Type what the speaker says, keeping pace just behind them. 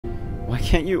Why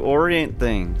can't you orient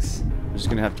things? I'm just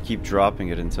gonna have to keep dropping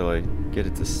it until I get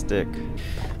it to stick.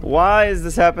 Why is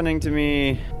this happening to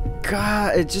me?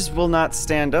 God, it just will not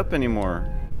stand up anymore.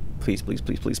 Please, please,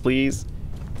 please, please, please.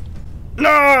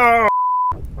 No!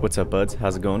 What's up, buds?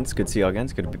 How's it going? It's good to see y'all again.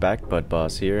 It's good to be back. Bud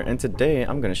Boss here, and today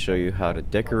I'm going to show you how to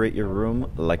decorate your room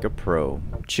like a pro.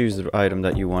 Choose the item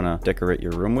that you want to decorate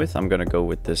your room with. I'm going to go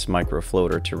with this micro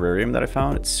floater terrarium that I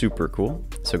found. It's super cool.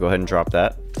 So go ahead and drop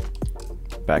that.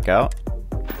 Back out.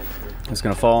 It's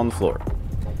going to fall on the floor.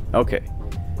 Okay.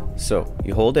 So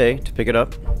you hold A to pick it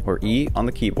up, or E on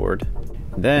the keyboard.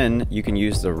 Then you can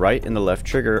use the right and the left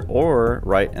trigger, or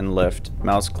right and left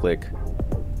mouse click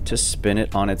to spin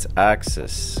it on its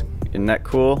axis. Isn't that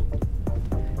cool?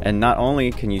 And not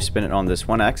only can you spin it on this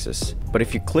one axis, but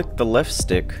if you click the left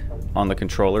stick on the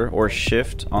controller or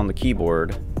shift on the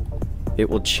keyboard, it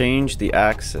will change the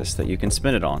axis that you can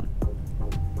spin it on.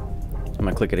 I'm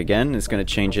gonna click it again, it's gonna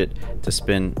change it to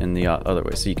spin in the other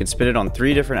way. So you can spin it on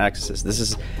 3 different axes. This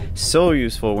is so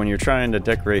useful when you're trying to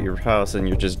decorate your house and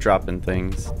you're just dropping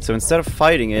things. So instead of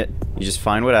fighting it, you just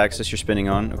find what axis you're spinning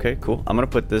on. Okay, cool. I'm gonna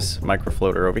put this micro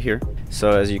floater over here.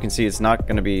 So as you can see, it's not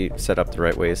gonna be set up the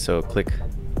right way, so click.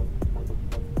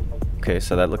 Okay,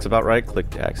 so that looks about right.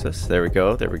 Click the axis. There we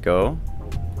go, there we go.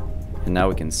 And now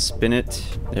we can spin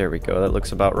it. There we go, that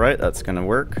looks about right. That's gonna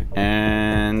work.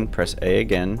 And press A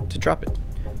again to drop it.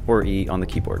 Or E on the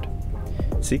keyboard.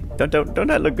 See, don't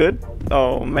that look good?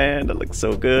 Oh man, that looks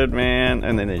so good, man.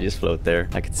 And then they just float there.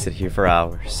 I could sit here for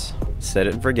hours. Set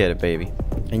it and forget it, baby.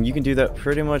 And you can do that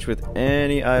pretty much with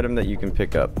any item that you can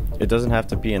pick up. It doesn't have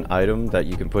to be an item that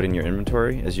you can put in your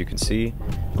inventory. As you can see,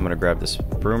 I'm gonna grab this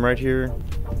broom right here,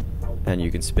 and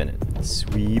you can spin it.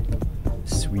 Sweep,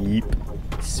 sweep,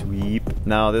 sweep.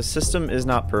 Now this system is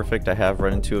not perfect. I have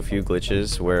run into a few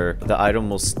glitches where the item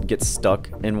will get stuck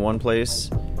in one place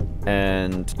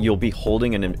and you'll be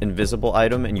holding an invisible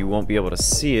item and you won't be able to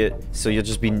see it, so you'll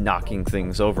just be knocking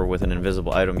things over with an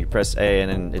invisible item. You press A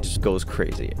and then it just goes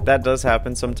crazy. That does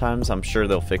happen sometimes. I'm sure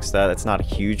they'll fix that. It's not a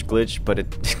huge glitch, but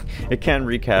it can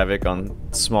wreak havoc on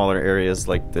smaller areas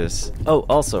like this. Oh,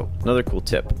 also another cool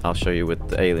tip I'll show you with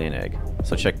the alien egg.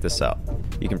 So check this out.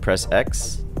 You can press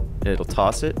X, it'll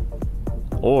toss it,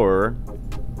 or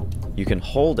you can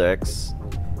hold X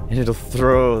and it'll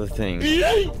throw the thing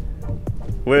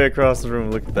way across the room.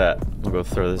 Look at that. We'll go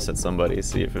throw this at somebody,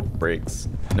 see if it breaks.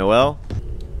 Noelle?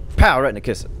 Pow! Right in the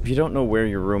kiss. If you don't know where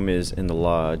your room is in the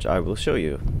lodge, I will show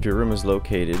you. Your room is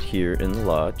located here in the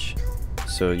lodge.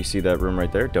 So you see that room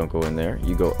right there? Don't go in there.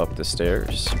 You go up the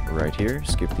stairs right here,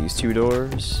 skip these 2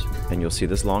 doors, and you'll see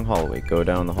this long hallway. Go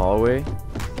down the hallway,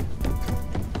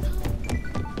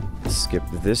 skip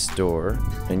this door,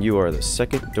 and you are the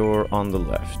 2nd door on the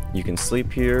left. You can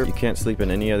sleep here. You can't sleep in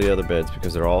any of the other beds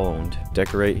because they're all owned.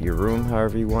 Decorate your room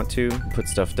however you want to. Put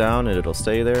stuff down and it'll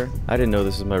stay there. I didn't know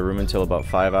this was my room until about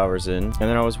 5 hours in, and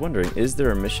then I was wondering, is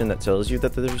there a mission that tells you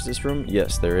that there's this room?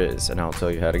 Yes, there is, and I'll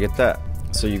tell you how to get that.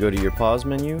 So you go to your pause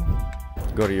menu,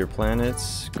 go to your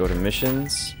planets, go to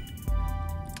missions,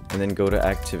 and then go to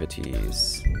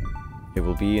activities. It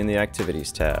will be in the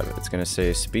activities tab. It's going to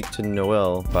say speak to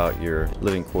Noelle about your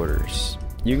living quarters.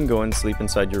 You can go and sleep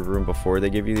inside your room before they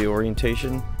give you the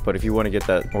orientation, but if you want to get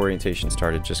that orientation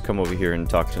started, just come over here and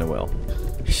talk to Noelle.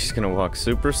 She's going to walk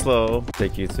super slow,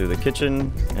 take you through the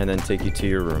kitchen, and then take you to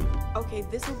your room. Okay,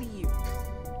 this will be you.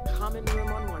 Common room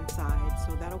on one side,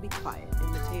 so that'll be quiet,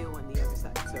 and Mateo on the other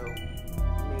side, so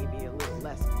maybe a little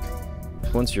less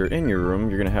quiet. Once you're in your room,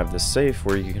 you're going to have this safe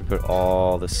where you can put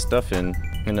all the stuff in,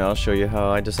 and I'll show you how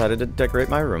I decided to decorate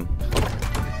my room.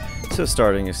 So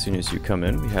starting as soon as you come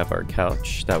in, we have our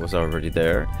couch that was already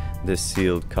there, this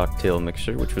sealed cocktail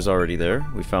mixture which was already there.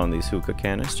 We found these hookah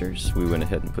canisters. We went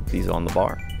ahead and put these on the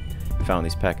bar. Found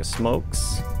these pack of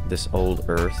smokes, this old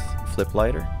earth flip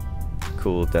lighter,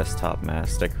 cool desktop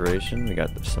mask decoration. We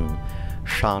got some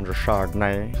Chandra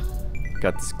Chardonnay.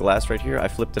 Got this glass right here. I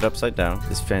flipped it upside down.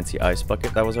 This fancy ice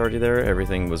bucket that was already there.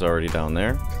 Everything was already down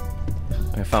there.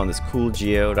 I found this cool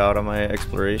geode out on my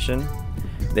exploration.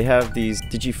 They have these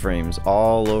digiframes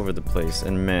all over the place,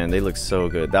 and man, they look so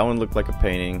good. That one looked like a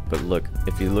painting, but look,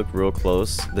 if you look real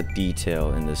close, the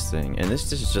detail in this thing. And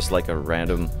this is just like a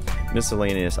random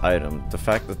miscellaneous item. The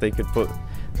fact that they could put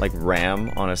like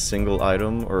RAM on a single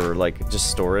item, or like just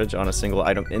storage on a single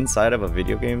item inside of a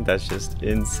video game, that's just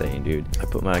insane, dude. I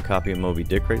put my copy of Moby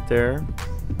Dick right there.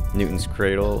 Newton's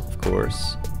Cradle, of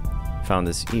course. Found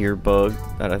this ear bug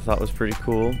that I thought was pretty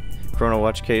cool. Chrono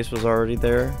Watch case was already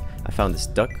there. I found this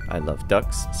duck. I love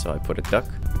ducks, so I put a duck.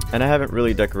 And I haven't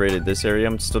really decorated this area.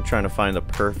 I'm still trying to find the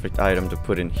perfect item to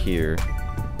put in here.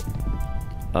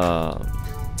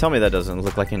 Tell me that doesn't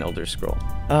look like an Elder Scroll.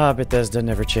 Ah, Bethesda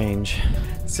never change.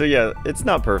 So yeah, it's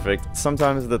not perfect.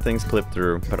 Sometimes the things clip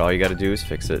through, but all you gotta do is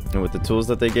fix it. And with the tools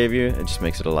that they gave you, it just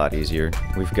makes it a lot easier.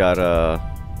 We've got,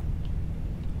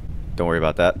 don't worry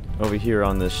about that. Over here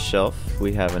on this shelf,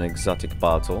 we have an exotic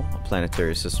bottle, a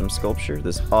planetary system sculpture,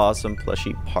 this awesome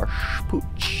plushy Parsh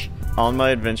Pooch. On my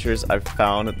adventures, I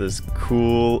found this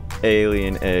cool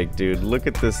alien egg, dude. Look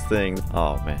at this thing.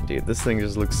 Oh man, dude, this thing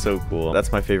just looks so cool.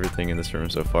 That's my favorite thing in this room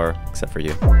so far, except for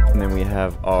you. And then we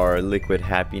have our liquid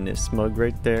happiness mug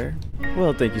right there.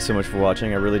 Well, thank you so much for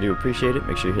watching. I really do appreciate it.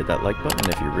 Make sure you hit that like button.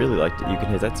 If you really liked it, you can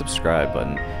hit that subscribe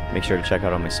button. Make sure to check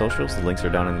out all my socials. The links are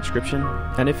down in the description.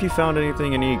 And if you found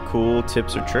anything, any cool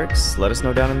tips or tricks, let us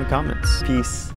know down in the comments. Peace.